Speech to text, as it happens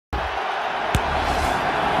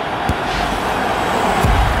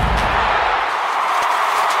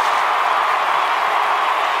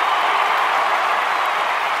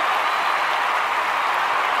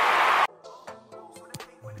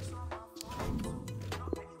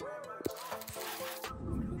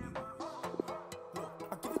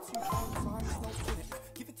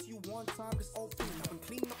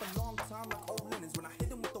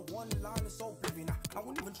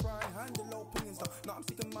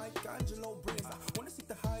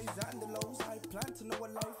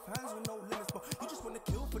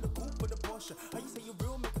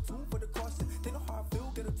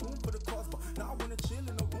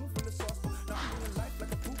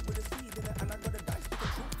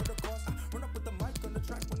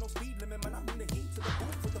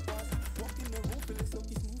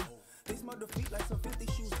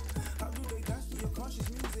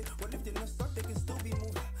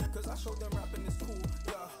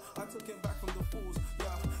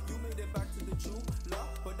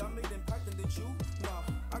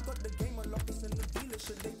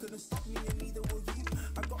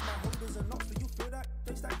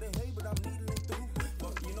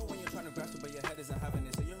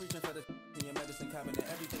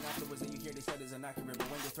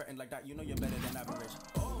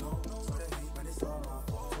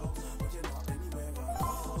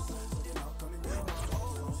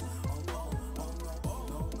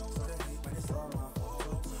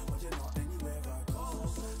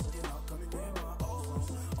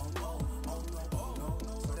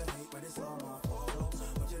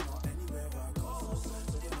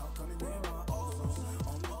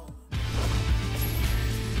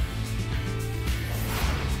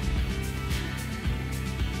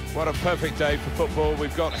What a perfect day for football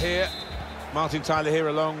we've got here. Martin Tyler here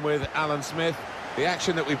along with Alan Smith. The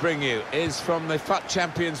action that we bring you is from the FUT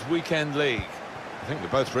Champions Weekend League. I think we're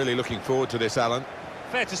both really looking forward to this, Alan.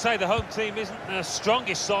 Fair to say the home team isn't the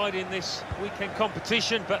strongest side in this weekend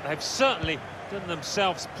competition, but they've certainly done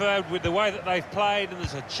themselves proud with the way that they've played, and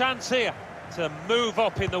there's a chance here to move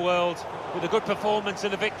up in the world with a good performance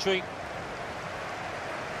and a victory.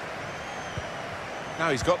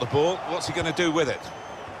 Now he's got the ball, what's he going to do with it?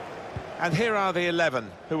 And here are the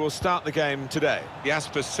 11 who will start the game today.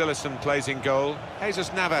 Jasper Cillessen plays in goal.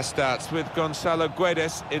 Jesus Navas starts with Gonzalo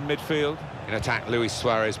Guedes in midfield. In attack, Luis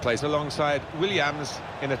Suarez plays alongside Williams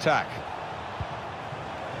in attack.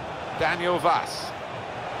 Daniel Vaz.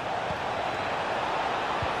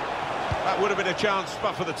 That would have been a chance,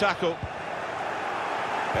 but for the tackle.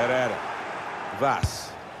 Herrera.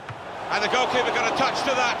 Vaz. And the goalkeeper got a touch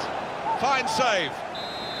to that. Fine save.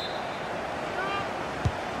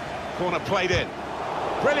 Corner played in.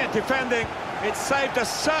 Brilliant defending. It saved a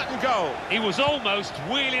certain goal. He was almost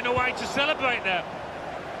wheeling away to celebrate there.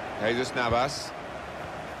 Jesus Navas.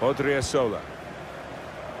 Odriozola.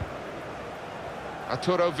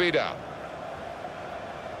 Arturo Vidal.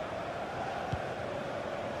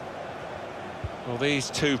 Well, these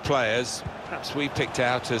two players, perhaps we picked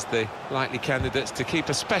out as the likely candidates to keep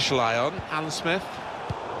a special eye on. Alan Smith.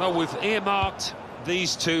 Well, we've earmarked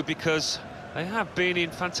these two because they have been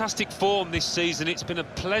in fantastic form this season. It's been a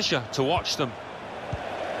pleasure to watch them.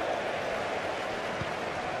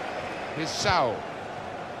 Here's Saul.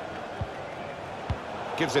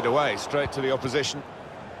 Gives it away straight to the opposition.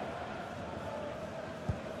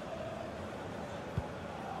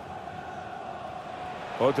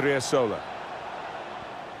 Odriozola.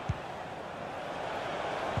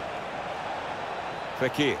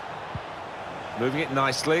 Fekir. Moving it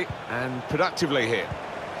nicely and productively here.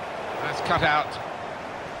 That's cut out.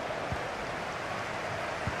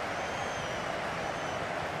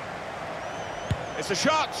 It's a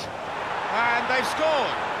shot, and they've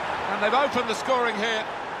scored, and they've opened the scoring here.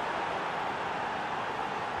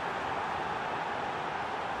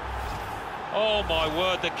 Oh my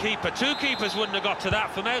word, the keeper, two keepers wouldn't have got to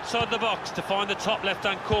that from outside the box to find the top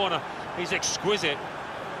left-hand corner. He's exquisite.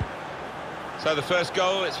 So the first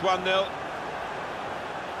goal, it's 1-0.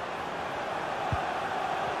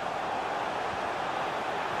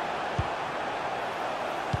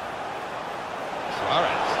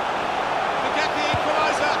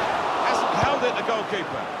 The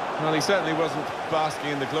goalkeeper. Well, he certainly wasn't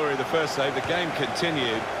basking in the glory of the first save. The game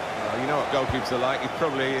continued. Well, you know what goalkeepers are like. He's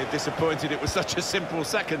probably disappointed it was such a simple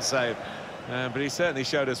second save. But he certainly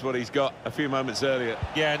showed us what he's got a few moments earlier.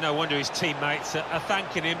 Yeah, no wonder his teammates are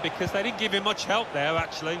thanking him, because they didn't give him much help there,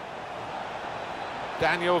 actually.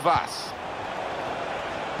 Daniel Vaz.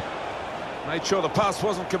 Made sure the pass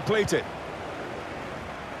wasn't completed.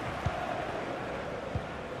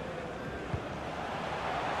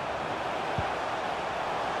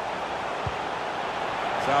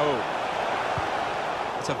 Saul.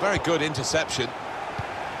 It's a very good interception.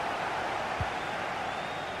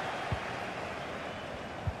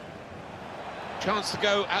 Chance to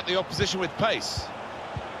go at the opposition with pace.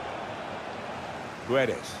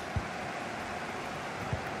 Guedes.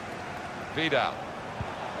 Vidal.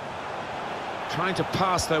 Trying to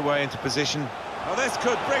pass their way into position. Oh, this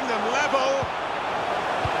could bring them level.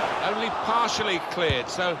 only partially cleared,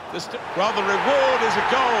 so well, the reward is a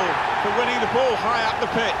goal for winning the ball high up the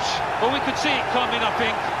pitch. Well, we could see it coming, I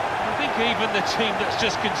think. I think even the team that's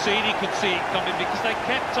just conceded could see it coming because they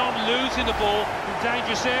kept on losing the ball in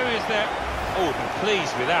dangerous areas there. Oh, be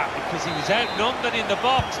pleased with that because he was outnumbered in the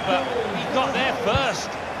box, but he got there first.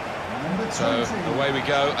 So away we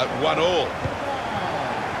go at 1-1.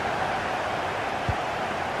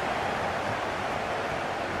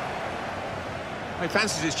 He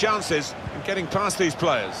fancies his chances in getting past these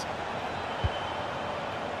players.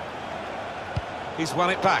 He's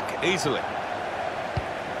won it back easily.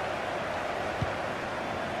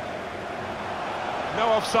 No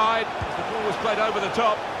offside, as the ball was played over the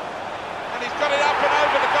top. And he's got it up and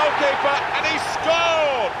over the goalkeeper, and he's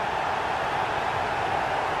scored!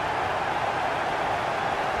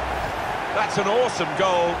 That's an awesome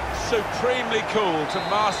goal, supremely cool to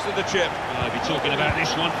master the chip. I'll be talking about this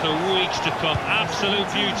one for weeks to come. Absolute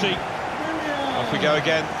beauty. Off we go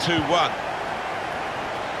again, 2-1.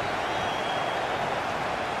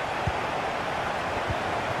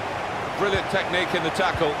 Brilliant technique in the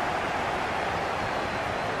tackle.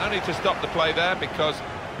 No need to stop the play there because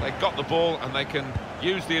they got the ball and they can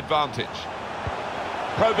use the advantage.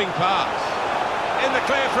 Probing pass. In the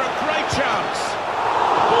clear for a great chance.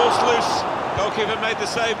 The ball's loose. Goalkeeper made the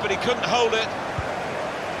save, but he couldn't hold it.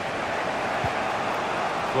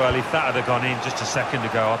 Well, if that had gone in just a second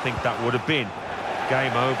ago, I think that would have been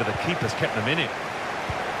game over. The keeper's kept them in it.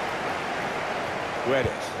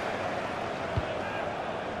 Guedes.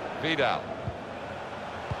 Vidal.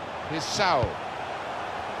 Here's Saul.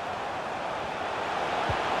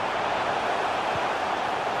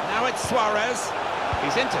 Now it's Suarez.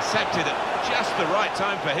 He's intercepted at just the right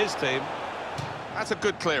time for his team. That's a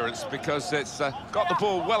good clearance because it's got the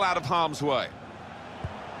ball well out of harm's way.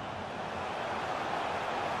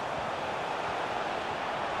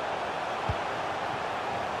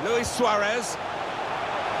 Luis Suarez.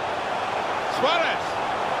 Suarez!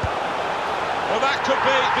 Well, that could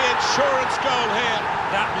be the insurance goal here.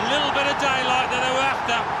 That little bit of daylight that they were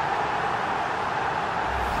after.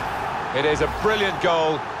 It is a brilliant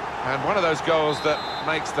goal, and one of those goals that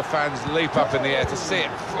makes the fans leap up in the air to see it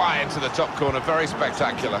fly into the top corner. Very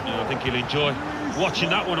spectacular. Yeah, I think he'll enjoy watching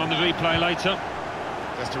that one on the replay later.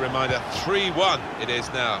 Just a reminder, 3-1 it is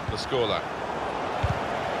now, the scoreline.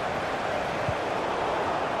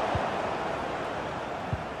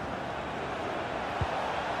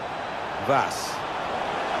 Vas.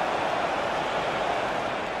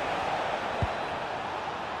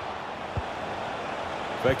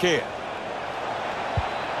 Fekir.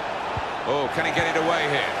 Oh, can he get it away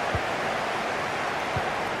here?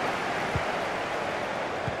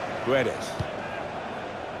 Guedes.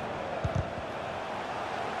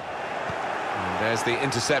 And there's the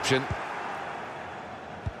interception.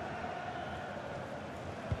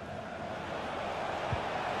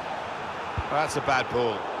 That's a bad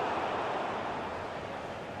ball.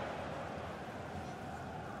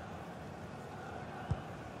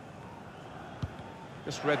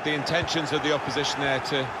 Just read the intentions of the opposition there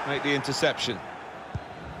to make the interception.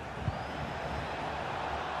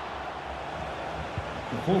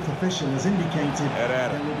 The fourth official has indicated there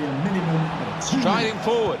will be a minimum of 2 Striding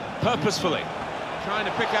forward, purposefully. Trying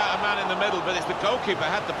to pick out a man in the middle, but it's the goalkeeper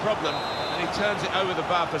had the problem, and he turns it over the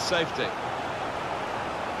bar for safety.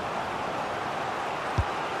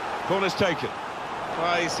 Corner's taken.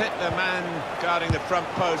 Well, he's hit the man guarding the front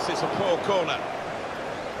post. It's a poor corner.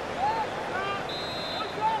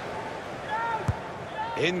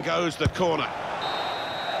 In goes the corner.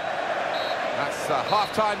 That's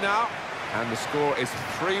half-time now, and the score is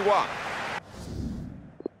 3-1.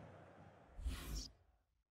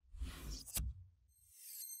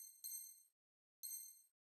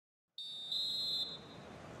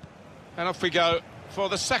 And off we go for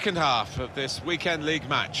the second half of this weekend league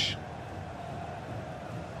match.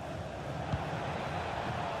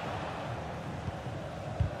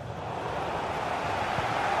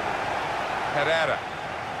 Herrera.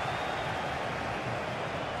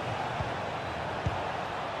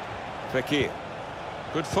 Fekir.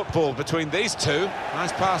 Good football between these two.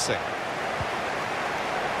 Nice passing.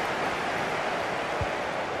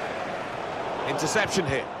 Interception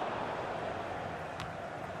here.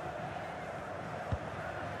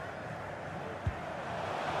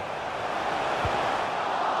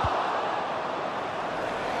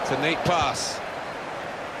 It's a neat pass.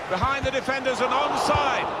 Behind the defenders and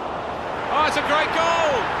onside. Oh, it's a great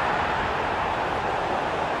goal!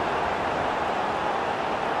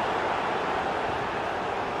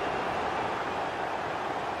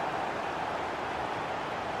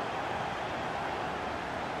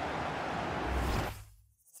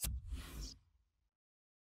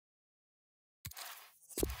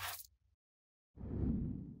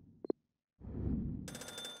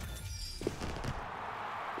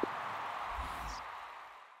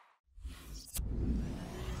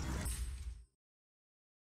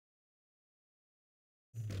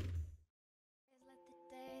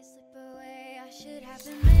 should have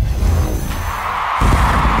been living.